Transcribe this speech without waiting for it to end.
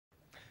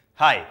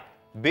Hi,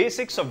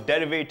 basics of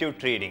derivative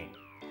trading.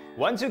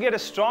 Once you get a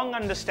strong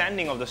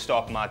understanding of the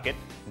stock market,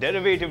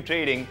 derivative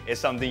trading is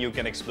something you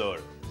can explore.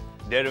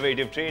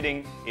 Derivative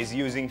trading is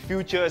using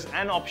futures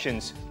and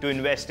options to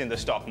invest in the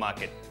stock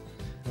market.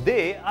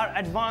 They are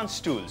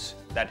advanced tools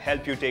that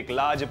help you take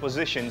larger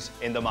positions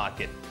in the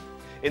market.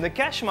 In the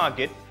cash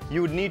market,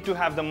 you would need to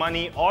have the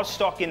money or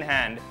stock in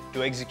hand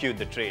to execute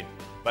the trade.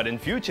 But in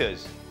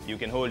futures, you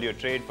can hold your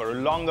trade for a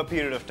longer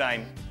period of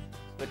time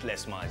with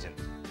less margin.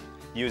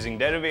 Using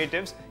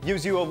derivatives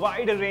gives you a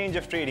wider range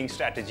of trading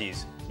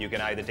strategies. You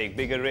can either take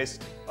bigger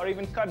risks or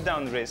even cut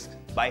down risk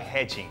by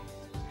hedging.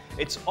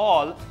 It's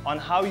all on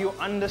how you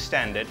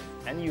understand it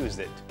and use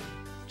it.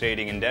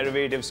 Trading in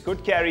derivatives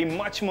could carry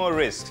much more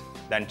risk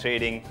than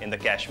trading in the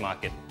cash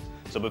market.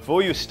 So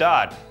before you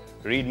start,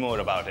 read more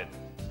about it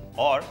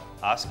or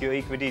ask your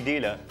equity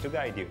dealer to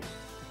guide you.